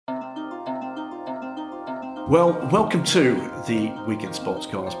Well, welcome to the Weekend Sports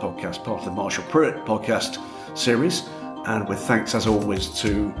Cars podcast, part of the Marshall Pruett podcast series, and with thanks as always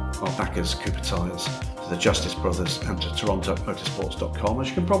to our backers, Cooper Tyres, to the Justice Brothers and to TorontoMotorsports.com. As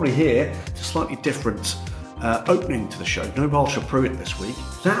you can probably hear, it's a slightly different opening to the show. No Marshall Pruett this week.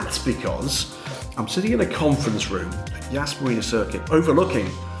 That's because I'm sitting in a conference room at Yas Marina Circuit overlooking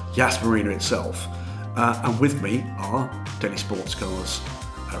Yas Marina itself, and with me are Daily Sports Cars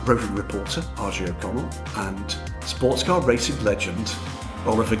roving reporter RJ O'Connell and sports car racing legend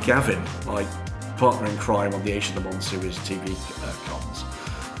Oliver Gavin, my partner in crime on the Asian Le Mans Series TV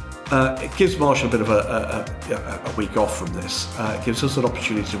comms. It gives Marshall a bit of a week off from this. It gives us an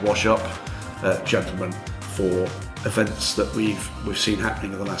opportunity to wash up, gentlemen, for events that we've seen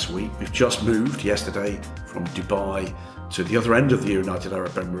happening in the last week. We've just moved yesterday from Dubai to the other end of the United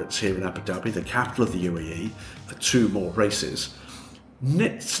Arab Emirates here in Abu Dhabi, the capital of the UAE, for two more races.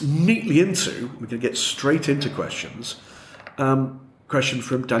 Neatly into, we're going to get straight into questions. Question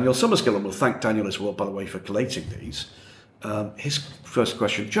from Daniel Summerskill, and we'll thank Daniel as well, by the way, for collating these. His first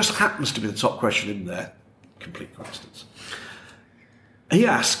question just happens to be the top question in there, complete coincidence. He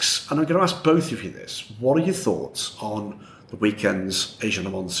asks, and I'm going to ask both of you this, what are your thoughts on the weekend's Asian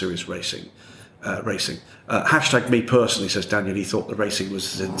Le Mans Series racing? Hashtag me personally, says Daniel, he thought the racing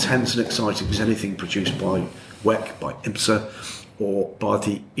was as intense and exciting as anything produced by WEC, by IMSA, or by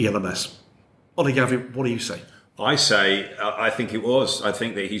the ELMS. Ollie Gavin, what do you say? I think it was. I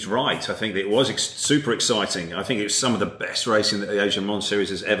think that he's right. I think that it was super exciting. I think it was some of the best racing that the Asian Le Mans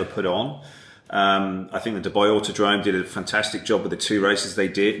Series has ever put on. I think the Dubai Autodrome did a fantastic job with the two races they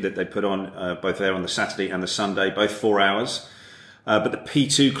put on, both there on the Saturday and the Sunday, both 4 hours. But the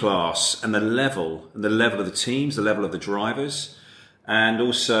P2 class and the level of the teams, the level of the drivers, and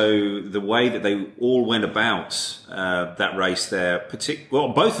also the way that they all went about that race there,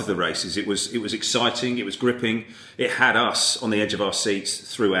 both of the races, it was exciting, it was gripping, it had us on the edge of our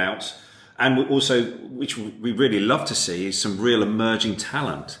seats throughout, and also, which we really love to see, is some real emerging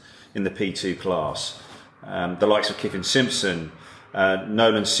talent in the P2 class. The likes of Kyffin Simpson,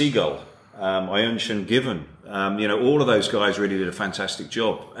 Nolan Seagull, Ion Given, all of those guys really did a fantastic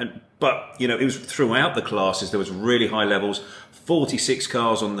job. But it was throughout the classes, there was really high levels, 46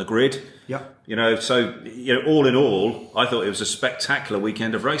 cars on the grid. Yeah. All in all, I thought it was a spectacular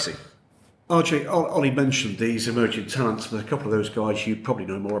weekend of racing. RJ, Ollie mentioned these emerging talents, but a couple of those guys you probably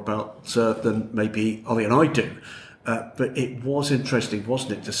know more about than maybe Ollie and I do. But it was interesting,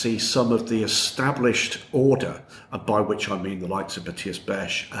 wasn't it, to see some of the established order, by which I mean the likes of Matthias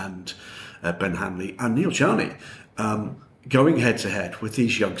Besch and Ben Hanley and Neil Jani, going head-to-head with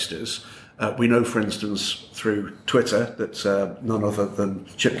these youngsters. We know, for instance, through Twitter, that none other than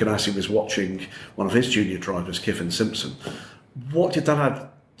Chip Ganassi was watching one of his junior drivers, Kyffin Simpson. What did that add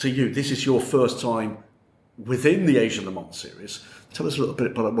to you? This is your first time within the Asian Le Mans Series. Tell us a little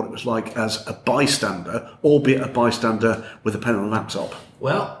bit about what it was like as a bystander, albeit a bystander with a pen and a laptop.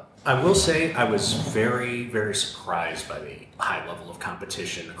 Well, I will say I was very, very surprised by the high level of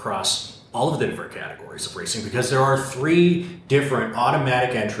competition across all of the different categories of racing, because there are 3 different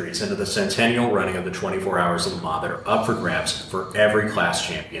automatic entries into the centennial running of the 24 Hours of Le Mans that are up for grabs for every class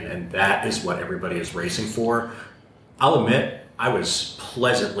champion, and that is what everybody is racing for. I'll admit, I was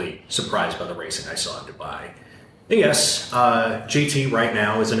pleasantly surprised by the racing I saw in Dubai. And yes, GT right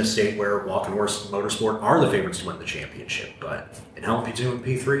now is in a state where Walking Horse Motorsport are the favorites to win the championship, but in LMP2 and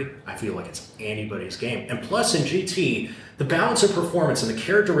P3, I feel like it's anybody's game. And plus in GT, the balance of performance and the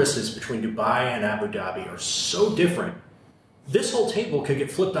characteristics between Dubai and Abu Dhabi are so different, this whole table could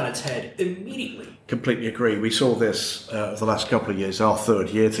get flipped on its head immediately. Completely agree. We saw this the last couple of years, our third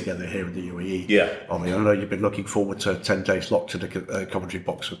year together here in the UAE. Yeah. Ollie, I know you've been looking forward to 10 days locked in a commentary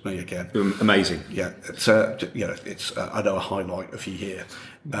box with me again. Amazing. Yeah, it's I know a highlight of you here.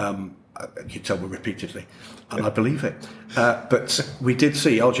 You tell me repeatedly, and I believe it. But we did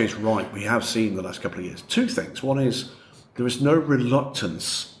see, RJ's right, we have seen the last couple of years 2 things. One is there is no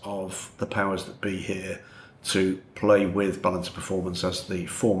reluctance of the powers that be here to play with balance of performance as the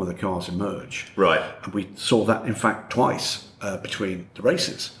form of the cars emerge. Right. And we saw that, in fact, twice between the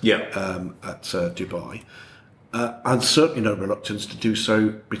races at Dubai. And certainly no reluctance to do so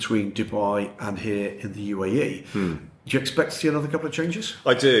between Dubai and here in the UAE. Do you expect to see another couple of changes?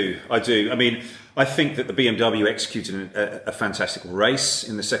 I do. I mean, I think that the BMW executed a fantastic race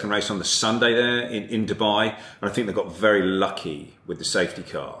in the second race on the Sunday there in Dubai. And I think they got very lucky with the safety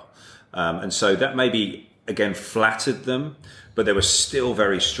car. And so that maybe, again, flattered them, but they were still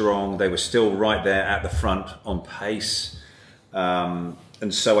very strong. They were still right there at the front on pace.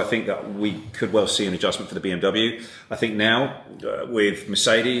 And so I think that we could well see an adjustment for the BMW. I think now with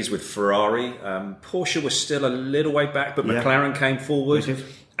Mercedes, with Ferrari, Porsche was still a little way back, but McLaren came forward.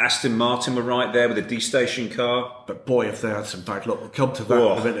 Aston Martin were right there with a D-Station car. But boy, if they had some bad luck. We'll come to that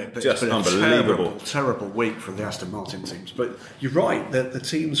in a minute. But just it's been unbelievable. a terrible week for the Aston Martin teams. But you're right, the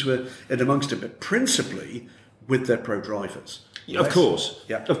teams were in amongst it, but principally with their pro drivers. Of course,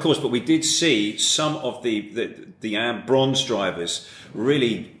 but we did see some of the bronze drivers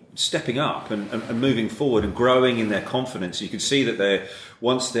really stepping up and moving forward and growing in their confidence. You could see that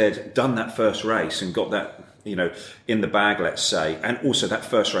once they'd done that first race and got that in the bag, let's say, and also that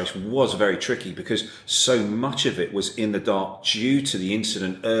first race was very tricky because so much of it was in the dark due to the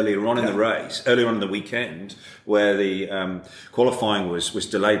incident earlier on in the race, earlier on in the weekend, where the qualifying was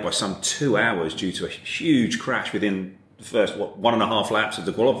delayed by some 2 hours due to a huge crash within the first 1.5 laps of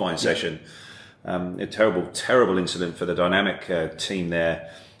the qualifying session. A terrible incident for the Dynamic team there.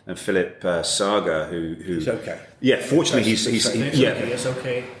 And Philip Saga, who he's okay. Yeah, fortunately he's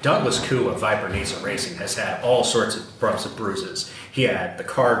okay. Douglas Koo of Viper Niza Racing has had all sorts of bumps and bruises. He had the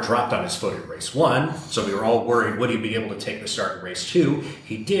car dropped on his foot in race 1, so we were all worried, would he be able to take the start in race 2?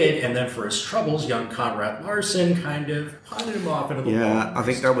 He did, and then for his troubles, young Conrad Larson kind of punted him off into the wall. Yeah, I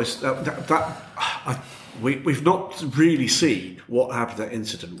think that was we've not really seen what happened to that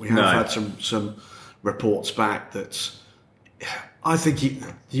incident. We have had some reports back that I think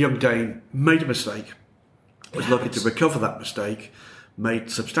the young Dane made a mistake, was lucky to recover that mistake, made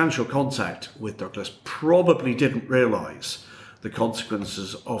substantial contact with Douglas, probably didn't realise the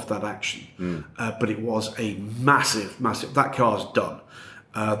consequences of that action. But it was a massive, that car's done.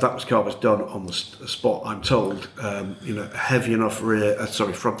 That car was done on the spot, I'm told. Heavy enough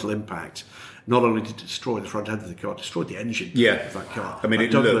frontal impact. Not only did it destroy the front end of the car, it destroyed the engine of that car. I mean,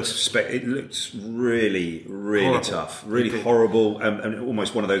 it looked really, really horrible. Tough, really horrible, and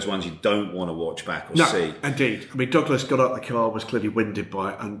almost one of those ones you don't want to watch back or see. No, indeed. I mean, Douglas got out of the car, was clearly winded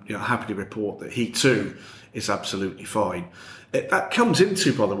by it, and happy to report that he too is absolutely fine. That comes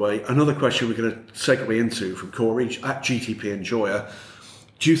into, by the way, another question we're going to segue into from Corey at GTP Enjoyer.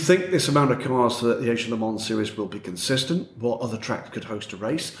 Do you think this amount of cars for the Asian Le Mans Series will be consistent? What other tracks could host a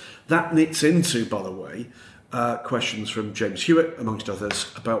race? That knits into, by the way, questions from James Hewitt, amongst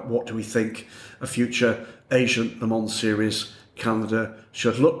others, about what do we think a future Asian Le Mans Series Canada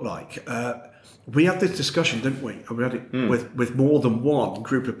should look like. We had this discussion, didn't we? We had it with more than one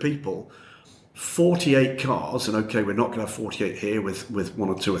group of people. 48 cars, and okay, we're not going to have 48 here with 1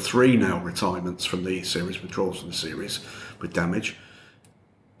 or 2 or 3 now retirements from the series, withdrawals from the series with damage.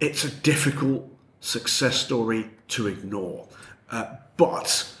 It's a difficult success story to ignore.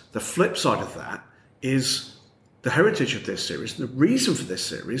 But the flip side of that is the heritage of this series. The reason for this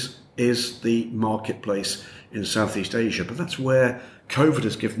series is the marketplace in Southeast Asia. But that's where COVID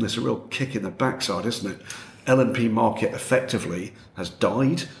has given this a real kick in the backside, isn't it? LMP market effectively has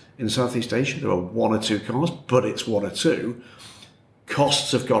died in Southeast Asia. There are 1 or 2 cars, but it's 1 or 2.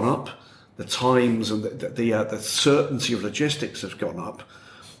 Costs have gone up. The times and the certainty of logistics has gone up.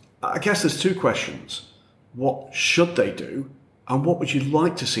 I guess there's 2 questions. What should they do? And what would you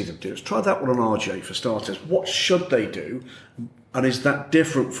like to see them do? Let's try that one on RJ for starters. What should they do? And is that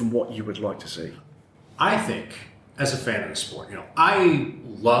different from what you would like to see? I think, as a fan of the sport, I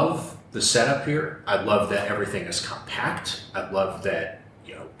love the setup here. I love that everything is compact. I love that,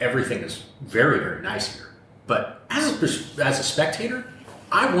 everything is very, very nice here. But as a spectator,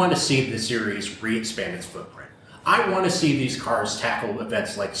 I want to see the series re-expand its footprint. I want to see these cars tackle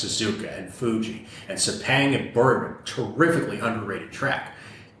events like Suzuka and Fuji and Sepang and Bergman, terrifically underrated track.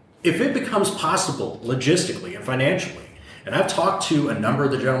 If it becomes possible logistically and financially, and I've talked to a number of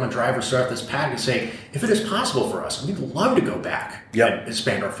the gentlemen drivers throughout this pack and say, if it is possible for us, we'd love to go back and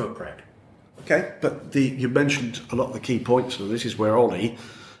expand our footprint. Okay, but you mentioned a lot of the key points, and this is where, Ollie,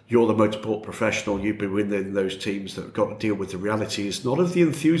 you're the motorsport professional, you've been within those teams that have got to deal with the realities, not of the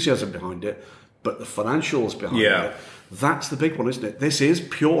enthusiasm behind it, but the financials behind it. That's the big one, isn't it? This is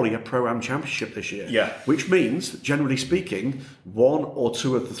purely a Pro-Am championship this year. Yeah. Which means, that generally speaking, 1 or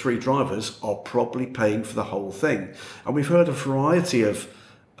 2 of the 3 drivers are probably paying for the whole thing. And we've heard a variety of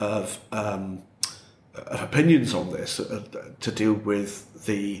opinions on this to deal with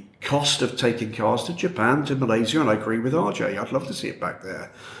the cost of taking cars to Japan, to Malaysia, and I agree with RJ. I'd love to see it back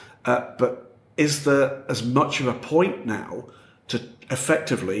there. But is there as much of a point now to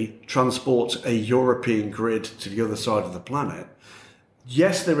effectively transport a European grid to the other side of the planet?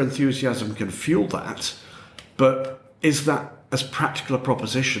 Yes, their enthusiasm can fuel that, but is that as practical a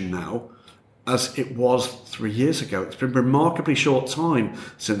proposition now as it was 3 years ago. It's been a remarkably short time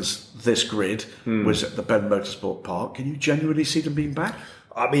since this grid was at the Ben Motorsport Park. Can you genuinely see them being back?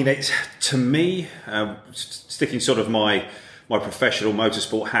 I mean, it's, to me, sticking sort of my professional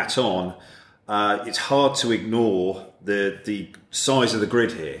motorsport hat on, it's hard to ignore the size of the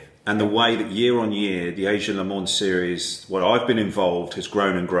grid here and the way that year on year the Asian Le Mans Series, where I've been involved, has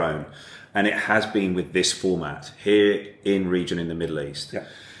grown and grown. And it has been with this format here in region in the Middle East. Yeah.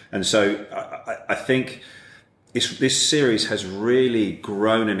 And so I think this series has really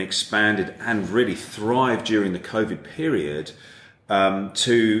grown and expanded and really thrived during the COVID period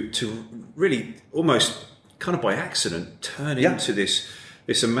to really almost kind of by accident turn into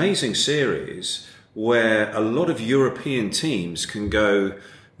this amazing series where a lot of European teams can go,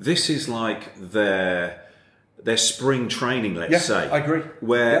 this is like their spring training, let's say. I agree.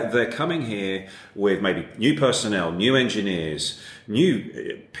 Where they're coming here with maybe new personnel, new engineers,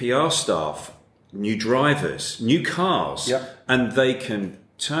 new PR staff, new drivers, new cars, and they can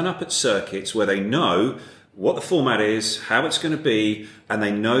turn up at circuits where they know what the format is, how it's going to be, and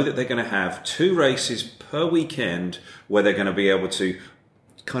they know that they're going to have 2 races per weekend where they're going to be able to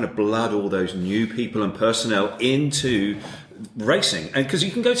kind of blood all those new people and personnel into racing. And because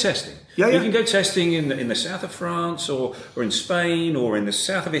you can go testing. You can go testing in the south of France or in Spain or in the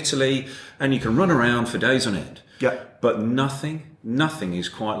south of Italy, and you can run around for days on end. But nothing is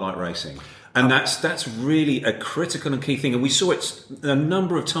quite like racing. And that's really a critical and key thing. And we saw it a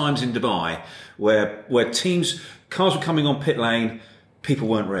number of times in Dubai where cars were coming on pit lane, people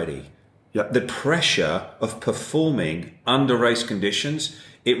weren't ready. The pressure of performing under race conditions,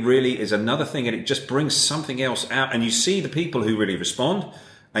 it really is another thing, and it just brings something else out. And you see the people who really respond,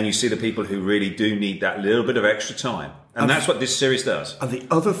 and you see the people who really do need that little bit of extra time. And that's what this series does. And the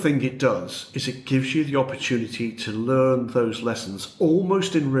other thing it does is it gives you the opportunity to learn those lessons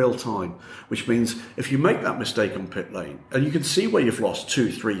almost in real time, which means if you make that mistake on pit lane, and you can see where you've lost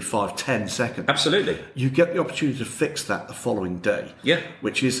 2, 3, 5, 10 seconds. Absolutely. You get the opportunity to fix that the following day.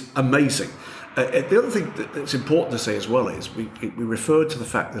 Which is amazing. The other thing that's important to say as well is we referred to the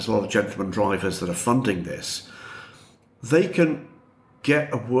fact there's a lot of gentleman drivers that are funding this. They can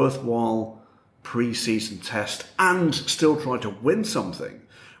get a worthwhile pre-season test and still try to win something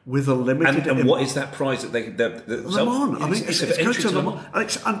with a limited. And what is that prize that they? Le Mans. I mean, it's going to Le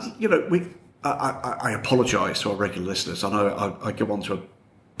Mans. And you know, I apologise to our regular listeners. I know I go on to a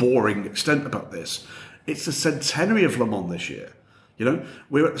boring extent about this. It's the centenary of Le Mans this year. You know,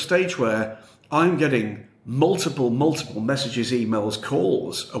 we're at the stage where I'm getting multiple messages, emails,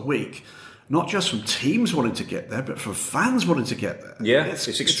 calls a week. Not just from teams wanting to get there, but from fans wanting to get there. It's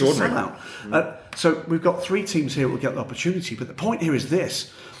extraordinary. So we've got 3 teams here who will get the opportunity. But the point here is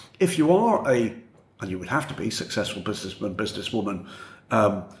this. If you are and you would have to be, successful businessman, businesswoman,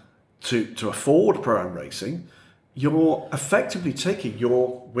 to afford pro-am racing, you're effectively taking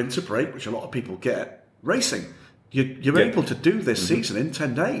your winter break, which a lot of people get, racing. You're able to do this season in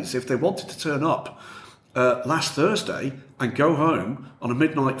 10 days. If they wanted to turn up last Thursday and go home on a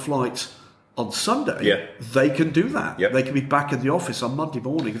midnight flight on Sunday, they can do that. They can be back in the office on Monday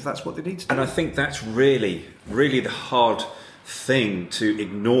morning if that's what they need to do. And I think that's really, really the hard thing to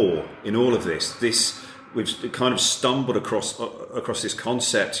ignore in all of this. We've kind of stumbled across this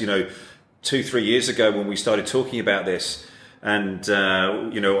concept, 2-3 years ago when we started talking about this. And,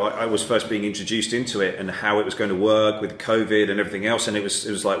 I was first being introduced into it and how it was going to work with COVID and everything else. And it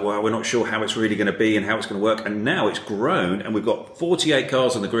was like, well, we're not sure how it's really going to be and how it's going to work. And now it's grown and we've got 48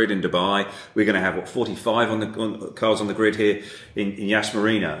 cars on the grid in Dubai. We're going to have, 45 cars on the grid here in Yas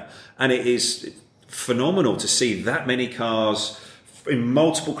Marina. And it is phenomenal to see that many cars in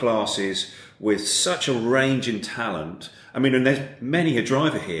multiple classes with such a range in talent. I mean, and there's many a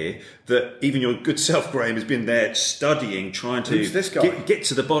driver here that even your good self, Graham, has been there studying, trying to get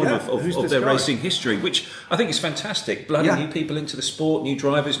to the bottom of their racing history, which I think is fantastic. Blooding new people into the sport, new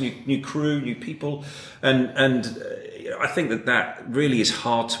drivers, new crew, new people. And I think that really is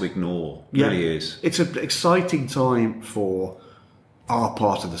hard to ignore. It really is. It's an exciting time for our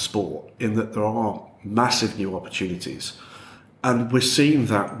part of the sport in that there are massive new opportunities. And we're seeing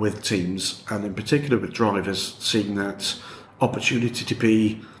that with teams, and in particular with drivers, seeing that opportunity to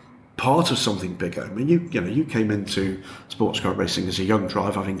be part of something bigger. I mean, you came into sports car racing as a young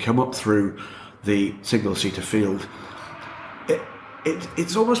driver, having come up through the single-seater field.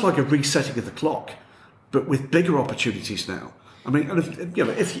 It's almost like a resetting of the clock, but with bigger opportunities now. I mean, and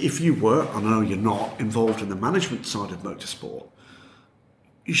if you were, I know you're not, involved in the management side of motorsport,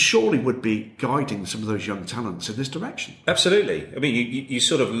 you surely would be guiding some of those young talents in this direction. Absolutely. I mean, you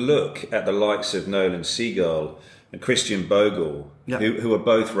sort of look at the likes of Nolan Seagull and Christian Bogle, who are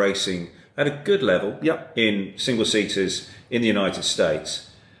both racing at a good level Yep. in single-seaters in the United States.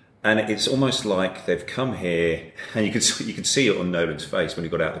 And it's almost like they've come here, and you can see it on Nolan's face when he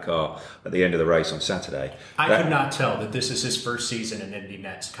got out of the car at the end of the race on Saturday. I could not tell that this is his first season in Indy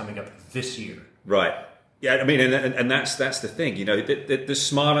NETs coming up this year. Right. Yeah, I mean, and that's the thing, you know, the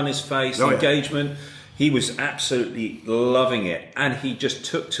smile on his face, the yeah. engagement. He was absolutely loving it, and he just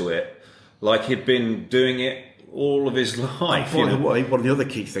took to it like he'd been doing it all of his life. By the way, one of the other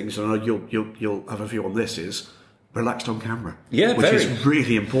key things, and I know you'll have a view on this, is relaxed on camera. Yeah, which very. is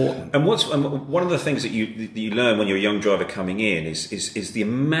really important. And one of the things that you learn when you're a young driver coming in is the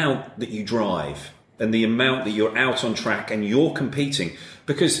amount that you drive and the amount that you're out on track and you're competing.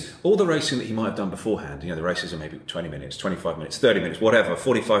 Because all the racing that you might have done beforehand, you know, the races are maybe 20 minutes, 25 minutes, 30 minutes, whatever,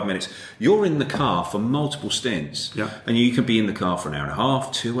 45 minutes. You're in the car for multiple stints. Yeah. And you can be in the car for an hour and a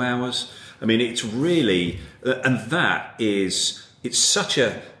half, 2 hours. I mean, it's really, and it's such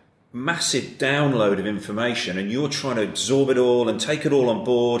a massive download of information, and you're trying to absorb it all and take it all on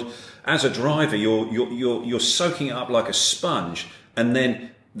board. As a driver, you're soaking it up like a sponge, and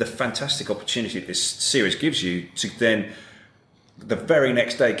then the fantastic opportunity that this series gives you to then the very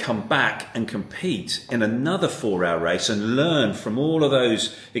next day come back and compete in another 4-hour race and learn from all of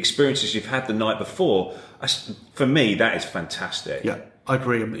those experiences you've had the night before. For me, that is fantastic. Yeah, I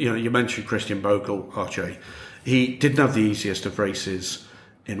agree. You know, you mentioned Christian Bogle, RJ. He didn't have the easiest of races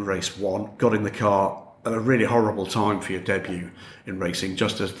in race 1, got in the car at a really horrible time for your debut in racing,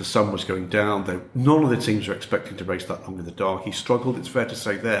 just as the sun was going down. None of the teams were expecting to race that long in the dark. He struggled, it's fair to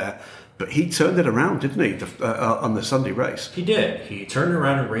say there, but he turned it around, didn't he, on the Sunday race? He did. He turned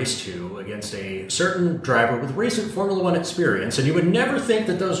around in race 2 against a certain driver with recent Formula One experience, and you would never think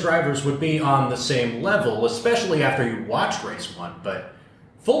that those drivers would be on the same level, especially after you watched race 1, but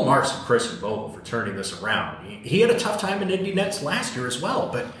full marks to Christian Bogle for turning this around. He had a tough time in Indy NETs last year as well,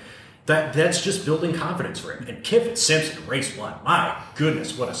 but that's just building confidence for him. And Kyffin Simpson, race 1, my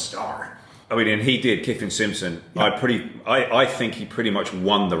goodness, what a star. I mean, and he did, Kyffin Simpson. Yeah. I think he pretty much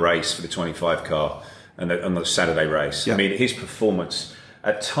won the race for the 25 car and on the Saturday race. Yeah. I mean, his performance,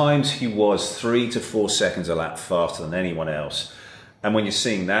 at times he was 3 to 4 seconds a lap faster than anyone else. And when you're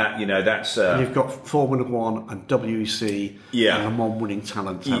seeing that, you know, that's... you've got Formula One and WEC and Le Mans winning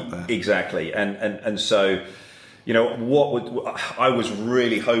talent out there. Exactly. And so, you know, I was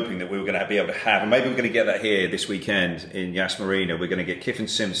really hoping that we were going to be able to have, and maybe we're going to get that here this weekend in Yas Marina. We're going to get Kyffin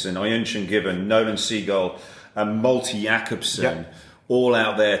Simpson, Ayunshin Gibbon, Nolan Seagull, and Malte Jakobsen all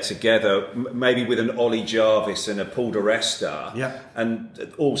out there together, maybe with an Ollie Jarvis and a Paul di Resta,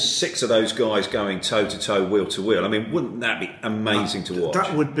 and all 6 of those guys going toe-to-toe, wheel-to-wheel. I mean, wouldn't that be amazing to watch?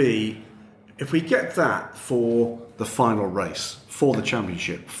 That would be, if we get that for the final race, for the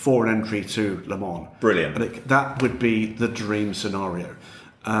championship, for an entry to Le Mans. Brilliant. And that would be the dream scenario.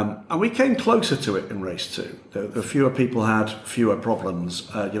 And we came closer to it in race 2. The fewer people had fewer problems.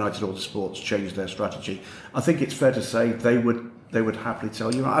 United Autosports changed their strategy. I think it's fair to say they would happily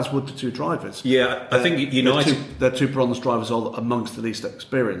tell you, as would the 2 drivers. Yeah, I think United... Their 2 bronze drivers are amongst the least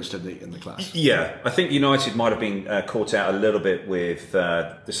experienced in the class. Yeah, I think United might have been caught out a little bit with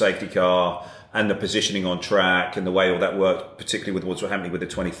the safety car and the positioning on track and the way all that worked, particularly with what's happening with the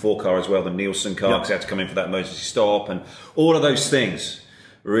 24 car as well, the Nielsen car, because they had to come in for that emergency stop, and all of those things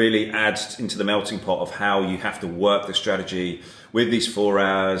really adds into the melting pot of how you have to work the strategy with these 4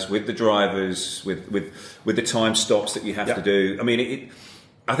 hours, with the drivers, with the time stops that you have to do. I mean,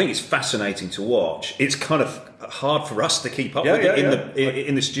 I think it's fascinating to watch. It's kind of hard for us to keep up with it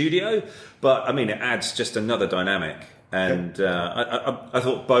in the studio, but I mean, it adds just another dynamic. And I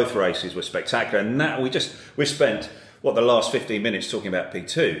thought both races were spectacular. And that we spent the last 15 minutes talking about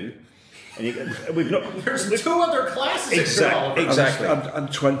P2. And we've not. There's 2 other classes. Exactly.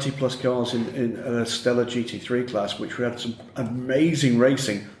 And 20 plus cars in a Stella GT3 class, which we had some amazing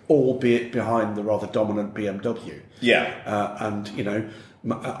racing, albeit behind the rather dominant BMW. Yeah. And you know,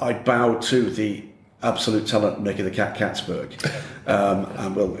 I bow to the absolute talent Nicky the Cat Katzberg,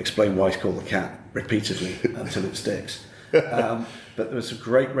 and we'll explain why it's called the Cat repeatedly until it sticks. But there was some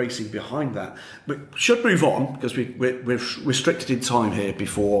great racing behind that. We should move on because we're restricted in time here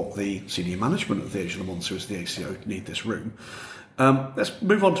before the senior management of the Asia Le Mans Series, the ACO, need this room. Let's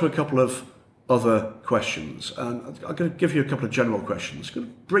move on to a couple of other questions. And I'm going to give you a couple of general questions. I'm going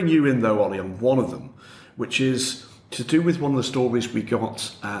to bring you in, though, Ollie, on one of them, which is to do with one of the stories we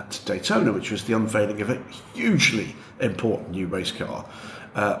got at Daytona, which was the unveiling of a hugely important new race car.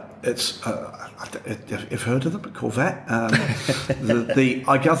 It's you've heard of them, a Corvette.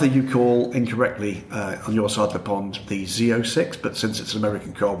 I gather you call incorrectly on your side of the pond the Z06, but since it's an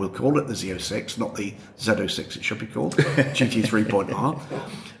American car, we'll call it the Z06, not the Z06. It should be called GT3.R.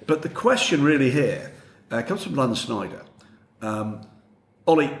 But the question really here comes from Lance Snyder.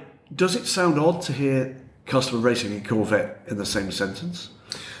 Ollie, does it sound odd to hear customer racing and Corvette in the same sentence?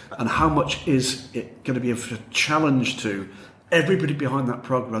 And how much is it going to be a challenge to everybody behind that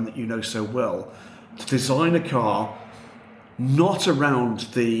program that you know so well to design a car not around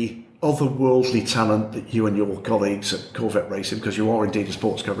the otherworldly talent that you and your colleagues at Corvette Racing, because you are indeed a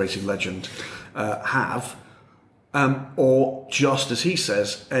sports car racing legend, have, or just as he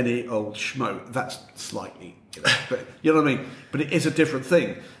says, any old schmo? That's slightly, but you know what I mean? But it is a different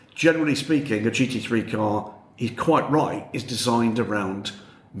thing. Generally speaking, a GT3 car, he's quite right, is designed around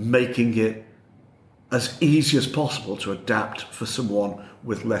making it as easy as possible to adapt for someone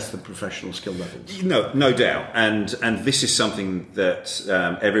with less than professional skill levels. No doubt. And this is something that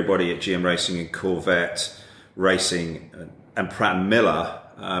everybody at GM Racing and Corvette Racing and Pratt & Miller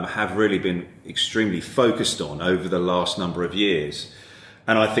have really been extremely focused on over the last number of years.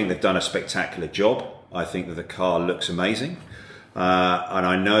 And I think they've done a spectacular job. I think that the car looks amazing. And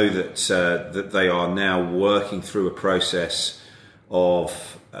I know that that they are now working through a process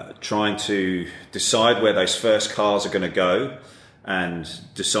of trying to decide where those first cars are going to go and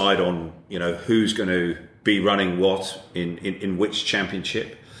decide on, you know, who's going to be running what in which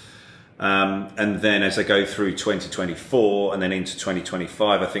championship. And then as they go through 2024 and then into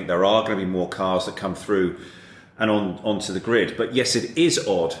 2025, I think there are going to be more cars that come through and onto the grid. But yes, it is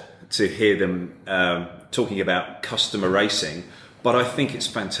odd to hear them talking about customer racing, but I think it's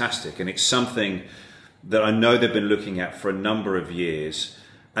fantastic, and it's something that I know they've been looking at for a number of years,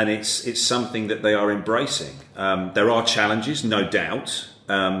 and it's something that they are embracing. There are challenges, no doubt,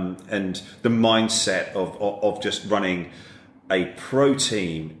 and the mindset of just running a pro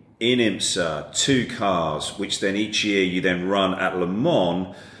team in IMSA, 2 cars, which then each year you then run at Le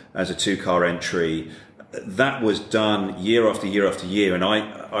Mans as a 2-car entry. That was done year after year after year, and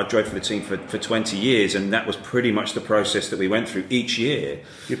I drove for the team for 20 years, and that was pretty much the process that we went through each year.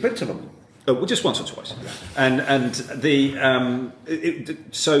 You've been to them? Well, just once or twice. And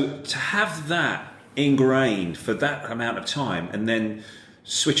so to have that ingrained for that amount of time, and then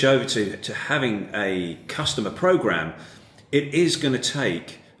switch over to having a customer program, it is going to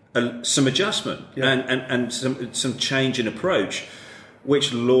take some adjustment and some change in approach,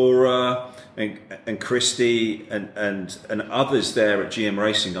 which Laura and Christy and others there at GM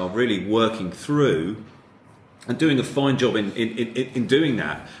Racing are really working through and doing a fine job in doing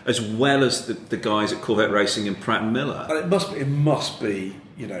that, as well as the guys at Corvette Racing and Pratt & Miller. And it must be,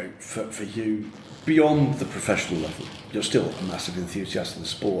 you know, for you, beyond the professional level, you're still a massive enthusiast of the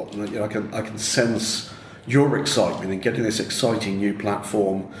sport, and you know, I can sense your excitement in getting this exciting new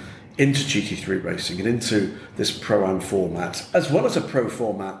platform into GT3 racing and into this Pro-Am format, as well as a Pro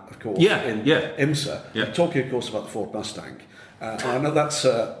format, of course, in IMSA. Yeah. We're talking, of course, about the Ford Mustang. I know that's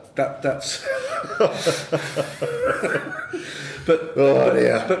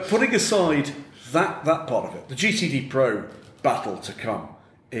but putting aside that part of it, the GTD Pro battle to come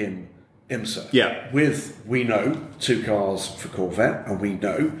in IMSA, with, we know, 2 cars for Corvette, and we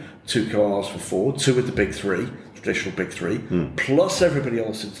know 2 cars for Ford, 2 with the big 3, traditional big 3, plus everybody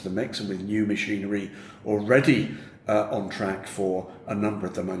else into the mix, and with new machinery already on track for a number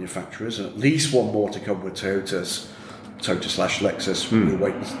of the manufacturers, and at least one more to come with Toyota/Lexus. We'll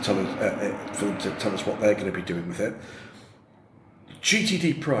wait for them to tell us what they're going to be doing with it.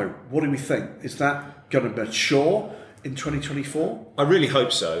 GTD Pro, what do we think? Is that going to mature in 2024? I really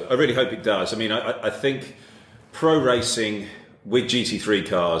hope so. I really hope it does. I mean, I think pro racing with GT3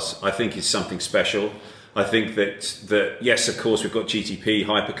 cars, I think, is something special. I think that yes, of course, we've got GTP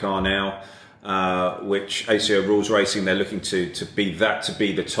Hypercar now, which ACO Rules Racing, they're looking to be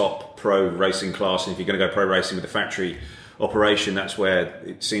the top pro racing class. And if you're going to go pro racing with a factory operation, that's where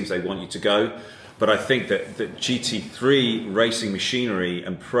it seems they want you to go. But I think that GT3 racing machinery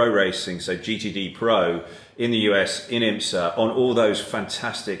and pro racing, so GTD Pro in the US, in IMSA, on all those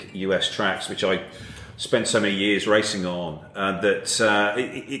fantastic US tracks, which I spent so many years racing on,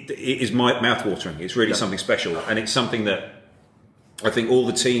 it is mouth-watering. It's really something special. And it's something that I think all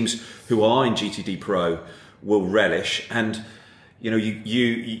the teams who are in GTD Pro will relish. And you know,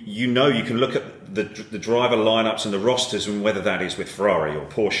 you can look at the driver lineups and the rosters, and whether that is with Ferrari or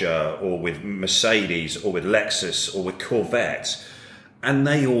Porsche or with Mercedes or with Lexus or with Corvette, and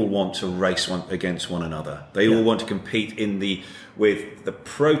they all want to race against one another. They all want to compete with the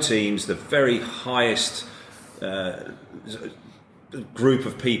pro teams, the very highest group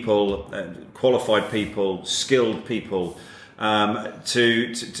of people, qualified people, skilled people.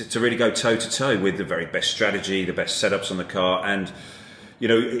 To really go toe to toe with the very best strategy, the best setups on the car, and you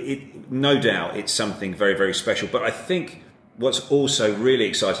know, no doubt it's something very, very special. But I think what's also really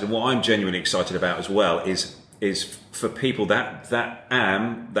exciting, and what I'm genuinely excited about as well, is for people that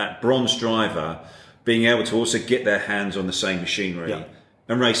bronze driver being able to also get their hands on the same machinery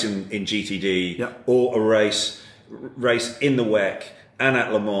and race in GTD or a race in the WEC and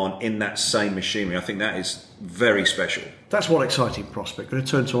at Le Mans in that same machinery. I think that is very special. That's one exciting prospect. I'm going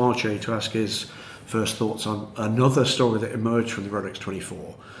to turn to RJ to ask his first thoughts on another story that emerged from the Rolex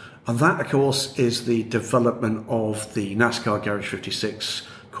 24. And that, of course, is the development of the NASCAR Garage 56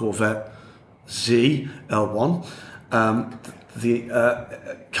 Corvette Z L1. The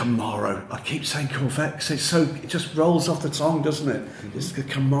Camaro. I keep saying Corvette because it just rolls off the tongue, doesn't it? It's the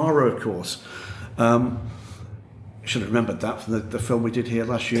Camaro, of course. Should have remembered that from the film we did here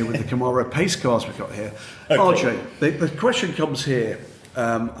last year with the Camaro pace cars we've got here. Okay. RJ, the question comes here,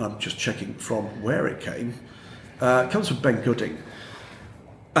 and I'm just checking from where it came. It comes from Ben Gooding.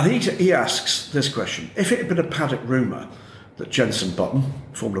 And he asks this question. If it had been a paddock rumour that Jenson Button,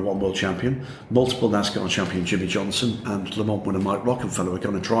 Formula One world champion, multiple NASCAR champion Jimmy Johnson and Le Mans winner Mike Rockenfeller were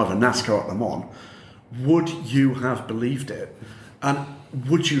going to drive a NASCAR at Le Mans, would you have believed it? And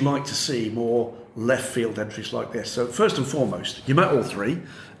would you like to see more left field entries like this? So first and foremost, you met all three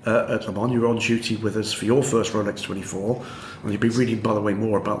at Le Mans. You were on duty with us for your first Rolex 24, and you'll be reading, by the way,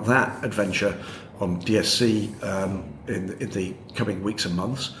 more about that adventure on DSC in the coming weeks and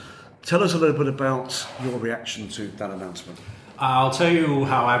months. Tell us a little bit about your reaction to that announcement. I'll tell you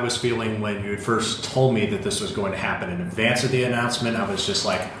how I was feeling when you had first told me that this was going to happen in advance of the announcement. I was just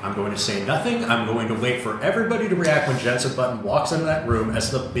like, I'm going to say nothing. I'm going to wait for everybody to react when Jenson Button walks into that room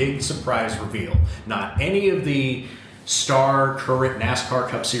as the big surprise reveal. Not any of the star current NASCAR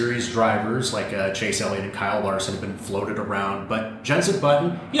Cup Series drivers like Chase Elliott and Kyle Larson have been floated around, but Jenson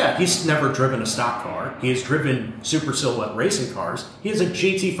Button, he's never driven a stock car. He has driven super silhouette racing cars. He is a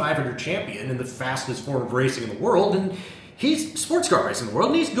GT500 champion in the fastest form of racing in the world, and he's sports car racing in the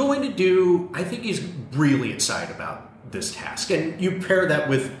world, and he's going to do, I think he's really excited about this task. And you pair that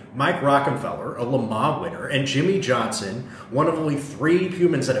with Mike Rockenfeller, a Le Mans winner, and Jimmy Johnson, one of only 3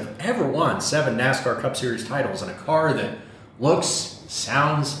 humans that have ever won 7 NASCAR Cup Series titles in a car that looks,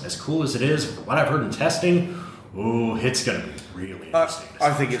 sounds as cool as it is. From what I've heard in testing, it's going to be really interesting.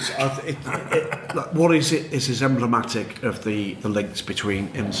 I think what is it is emblematic of the links between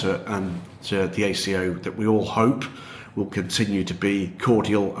IMSA and the ACO that we all hope will continue to be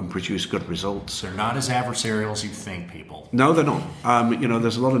cordial and produce good results. They're not as adversarial as you think, people. No, they're not.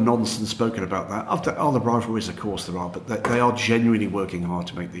 There's a lot of nonsense spoken about that. Other rivalries, of course, there are, but they are genuinely working hard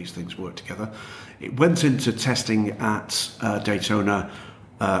to make these things work together. It went into testing at Daytona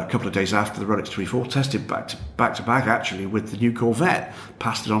a couple of days after the Rolex 24, tested back to back actually with the new Corvette,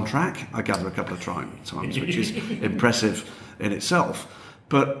 passed it on track, I gather, a couple of times, which is impressive in itself.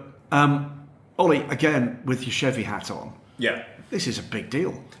 But Ollie, again, with your Chevy hat on. Yeah. This is a big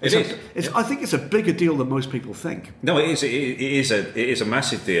deal. It is. I think it's a bigger deal than most people think. No, it is. It is a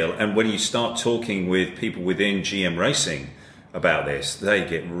massive deal. And when you start talking with people within GM Racing about this, they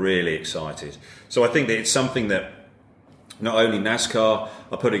get really excited. So I think that it's something that not only NASCAR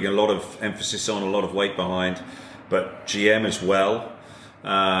are putting a lot of emphasis on, a lot of weight behind, but GM as well.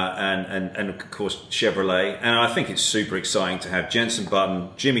 And of course Chevrolet, and I think it's super exciting to have Jenson Button,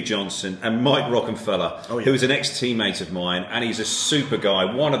 Jimmy Johnson, and Mike Rockenfeller, who is an ex-teammate of mine, and he's a super guy,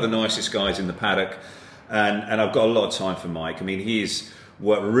 one of the nicest guys in the paddock, and I've got a lot of time for Mike. I mean, he's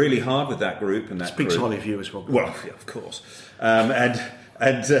worked really hard with that group, and that speaks highly of you as well. Well, yeah, of course,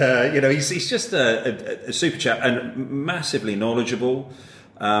 he's just a super chap and massively knowledgeable.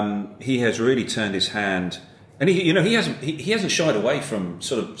 He has really turned his hand. And he hasn't shied away from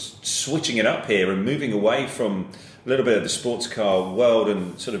sort of switching it up here and moving away from a little bit of the sports car world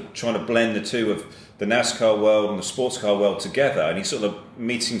and sort of trying to blend the two of the NASCAR world and the sports car world together. And he's sort of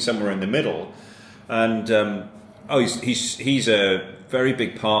meeting somewhere in the middle. And he's a very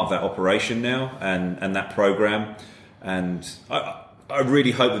big part of that operation now and that program. And I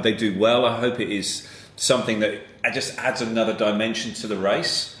really hope that they do well. I hope it is something that just adds another dimension to the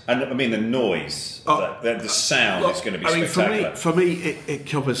race. And I mean, the noise, the sound is going to be spectacular. For me, it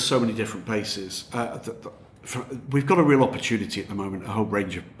covers so many different bases. We've got a real opportunity at the moment, a whole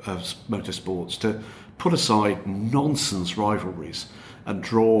range of motorsports, to put aside nonsense rivalries and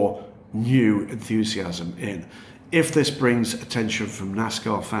draw new enthusiasm in. If this brings attention from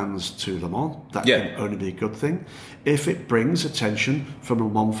NASCAR fans to Le Mans, that can only be a good thing. If it brings attention from Le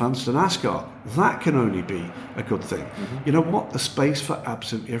Mans fans to NASCAR, that can only be a good thing. You know what? There's space for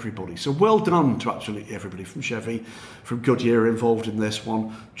absolutely everybody. So well done to absolutely everybody, from Chevy, from Goodyear involved in this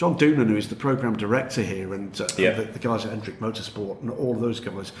one. John Doonan, who is the programme director here, and the guys at Hendrick Motorsport and all of those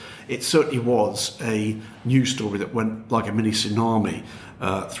guys. It certainly was a news story that went like a mini tsunami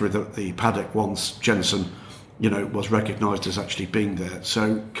through the paddock once Jensen was recognised as actually being there.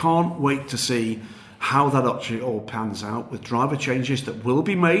 So can't wait to see how that actually all pans out with driver changes that will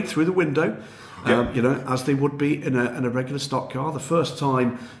be made through the window, as they would be in a regular stock car. The first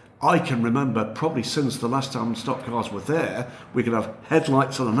time I can remember, probably since the last time stock cars were there, we could have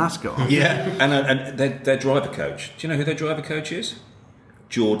headlights on a NASCAR. Yeah, and their driver coach. Do you know who their driver coach is?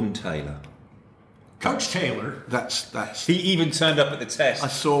 Jordan Taylor. Coach Taylor. That's. He even turned up at the test. I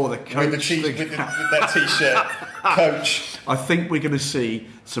saw the coach with that T-shirt. Coach. I think we're going to see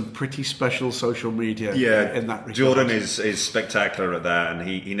some pretty special social media in that regard. Jordan is spectacular at that, and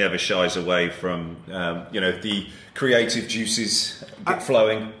he never shies away from the creative juices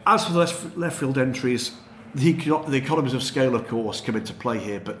flowing. As for the left field entries, the economies of scale, of course, come into play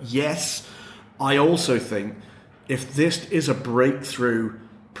here. But yes, I also think if this is a breakthrough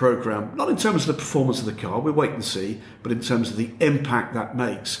programme, not in terms of the performance of the car, we'll wait and see, but in terms of the impact that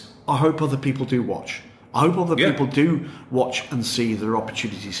makes, I hope other people do watch. I hope other people do watch and see there are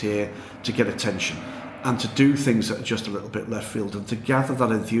opportunities here to get attention and to do things that are just a little bit left field, and to gather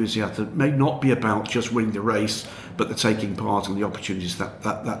that enthusiasm that may not be about just winning the race, but the taking part and the opportunities that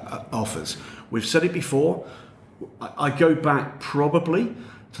offers. We've said it before. I go back probably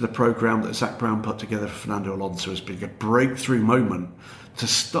to the programme that Zach Brown put together for Fernando Alonso as being a breakthrough moment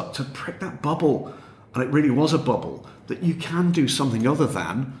to prick that bubble, and it really was a bubble, that you can do something other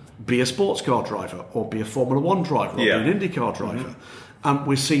than be a sports car driver or be a Formula One driver or be an IndyCar driver. And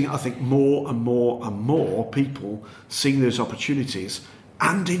we're seeing, I think, more and more and more people seeing those opportunities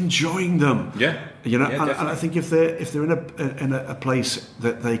and enjoying them. And I think if they're in a place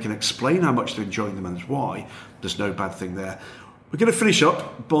that they can explain how much they're enjoying them and why, there's no bad thing there. We're going to finish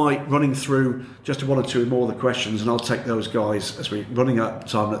up by running through just one or two more of the questions, and I'll take those guys as we're running out of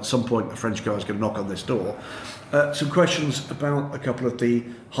time. At some point, a French guy is going to knock on this door. Some questions about a couple of the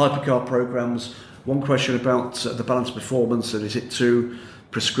hypercar programs. One question about the balanced performance, and is it too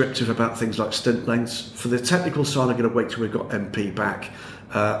prescriptive about things like stint lengths? For the technical side, I'm going to wait till we've got MP back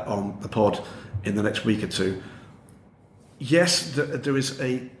on the pod in the next week or two. Yes, there is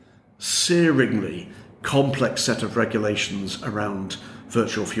a searingly complex set of regulations around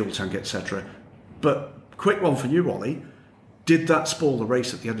virtual fuel tank, etc. But quick one for you, Ollie. Did that spoil the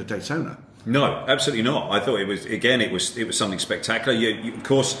race at the end of Daytona? No, absolutely not. I thought it was something spectacular. Of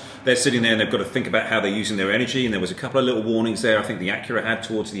course, they're sitting there and they've got to think about how they're using their energy. And there was a couple of little warnings there. I think the Acura had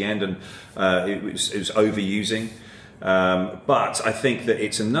towards the end, and it was overusing. But I think that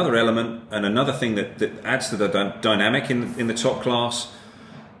it's another element and another thing that adds to the dynamic in the top class.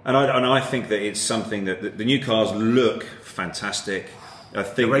 And I think that it's something that the new cars look fantastic. I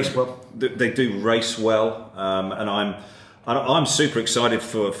think they race well. They do race well, and I'm super excited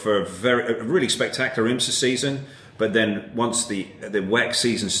for a really spectacular IMSA season. But then once the WEC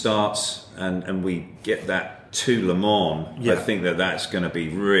season starts and we get that to Le Mans, I think that's going to be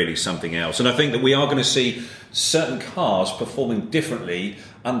really something else. And I think that we are going to see certain cars performing differently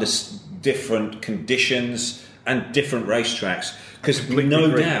under different conditions and different racetracks. Because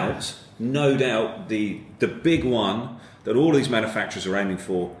no doubt, the big one that all these manufacturers are aiming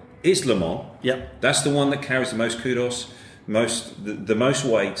for is Le Mans. Yep. That's the one that carries the most kudos, the most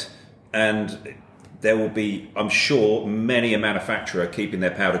weight, and there will be, I'm sure, many a manufacturer keeping their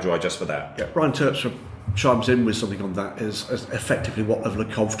powder dry just for that. Yeah. Brian Terps chimes in with something on that, is effectively what level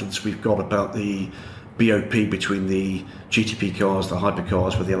of confidence we've got about the BOP between the GTP cars, the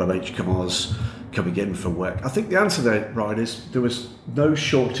hypercars, with the LMH cars coming in for WEC. I think the answer there, Ryan, is there was no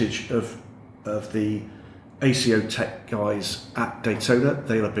shortage of the ACO tech guys at Daytona.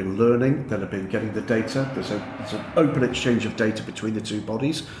 They'll have been learning, they'll have been getting the data. There's an open exchange of data between the two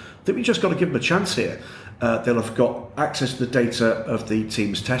bodies. I think we just got to give them a chance here. They'll have got access to the data of the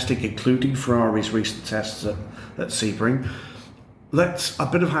team's testing, including Ferrari's recent tests at Sebring. Let's a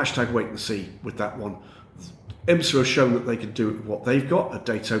bit of hashtag wait and see with that one. IMSA has shown that they can do what they've got at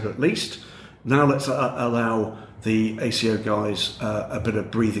Daytona at least. Now let's allow the ACO guys a bit of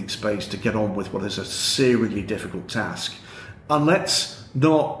breathing space to get on with what is a seriously difficult task. And let's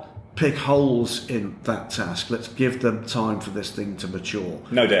not pick holes in that task. Let's give them time for this thing to mature.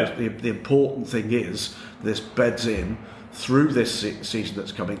 No doubt. The important thing is this beds in through this season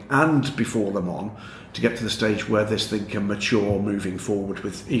that's coming and before Le Mans to get to the stage where this thing can mature moving forward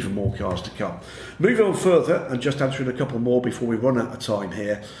with even more cars to come. Moving on further, and just answering a couple more before we run out of time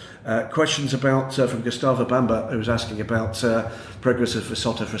here. Questions about from Gustavo Bamba, who was asking about progress of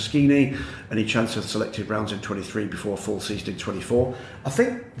Visotto Fraschini, any chance of selected rounds in 23 before a full season in 24. I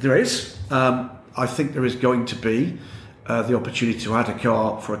think there is. I think there is going to be the opportunity to add a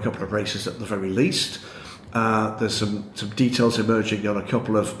car for a couple of races at the very least. There's some details emerging on a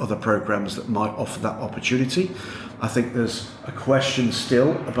couple of other programmes that might offer that opportunity. I think there's a question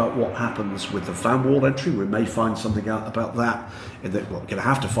still about what happens with the Van Wall entry. We may find something out about that. We're going to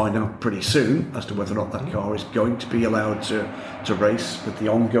have to find out pretty soon as to whether or not that car is going to be allowed to race with the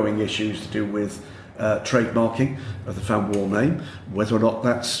ongoing issues to do with trademarking of the Van Wall name. Whether or not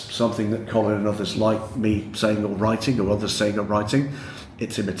that's something that Colin and others like me saying or writing, or others saying or writing,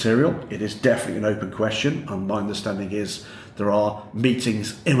 it's immaterial. It is definitely an open question, and my understanding is there are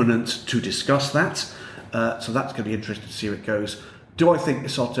meetings imminent to discuss that. So that's going to be interesting to see how it goes. Do I think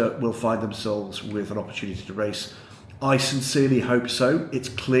Visotto will find themselves with an opportunity to race? I sincerely hope so. It's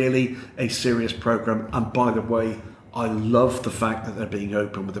clearly a serious programme, and by the way, I love the fact that they're being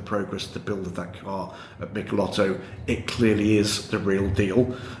open with the progress of the build of that car at Michelotto. It clearly is the real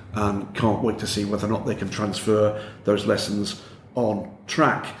deal, and can't wait to see whether or not they can transfer those lessons on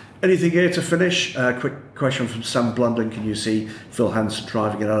track. Anything here to finish? Quick question from Sam Blunden. Can you see Phil Hansen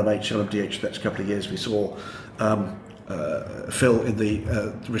driving an LMH, LMDH the next couple of years? We saw Phil in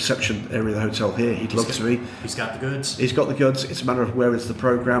the reception area of the hotel here. He'd love to be. He's got the goods. He's got the goods. It's a matter of where is the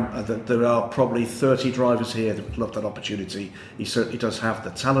programme. There are probably 30 drivers here that would love that opportunity. He certainly does have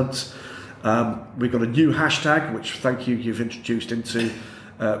the talent. We've got a new hashtag, which thank you, you've introduced into,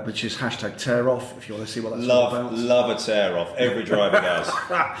 which is hashtag tear off, if you want to see what that's all about. Love a tear off. Every driver does.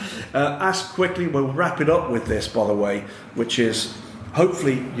 Ask quickly, we'll wrap it up with this, by the way, which is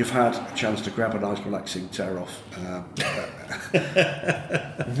hopefully you've had a chance to grab a nice relaxing tear off.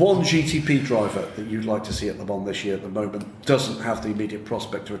 One GTP driver that you'd like to see at Le Mans this year at the moment doesn't have the immediate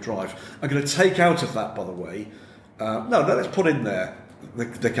prospect of a drive. I'm going to take out of that, by the way, no, let's put in there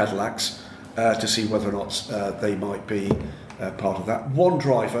the Cadillacs to see whether or not they might be part of that. One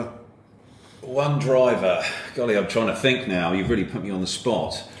driver. Golly, I'm trying to think now. You've really put me on the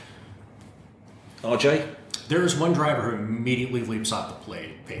spot. RJ? There is one driver who immediately leaps off the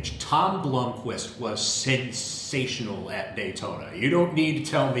page. Tom Blomqvist was sensational at Daytona. You don't need to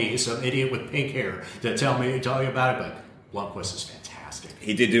tell me, some idiot with pink hair, to tell you about it, but Blomqvist is fantastic.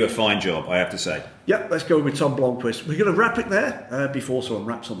 He did do a fine job, I have to say. Yeah, let's go with Tom Blomqvist. We're going to wrap it there before someone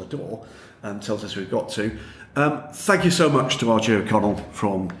raps on the door and tells us we've got to. Thank you so much to RJ O'Connell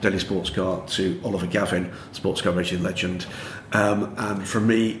from Daily Sports Car, to Oliver Gavin, sports car racing legend, and from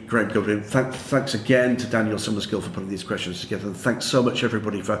me, Graham Goodwin. Thanks again to Daniel Summerskill for putting these questions together, and thanks so much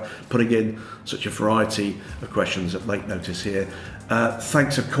everybody for putting in such a variety of questions at late notice here.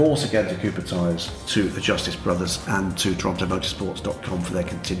 Thanks of course again to Cooper Tyres, to the Justice Brothers, and to TorontoMotorsports.com for their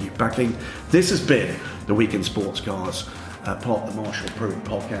continued backing. This has been the Week in Sports Cars, part of the Marshall Brewing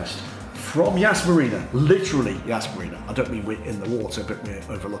podcast from Yas Marina, literally Yas Marina. I don't mean we're in the water, but we're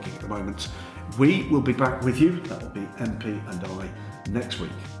overlooking at the moment. We will be back with you, that will be MP and I, next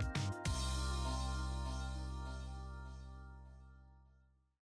week.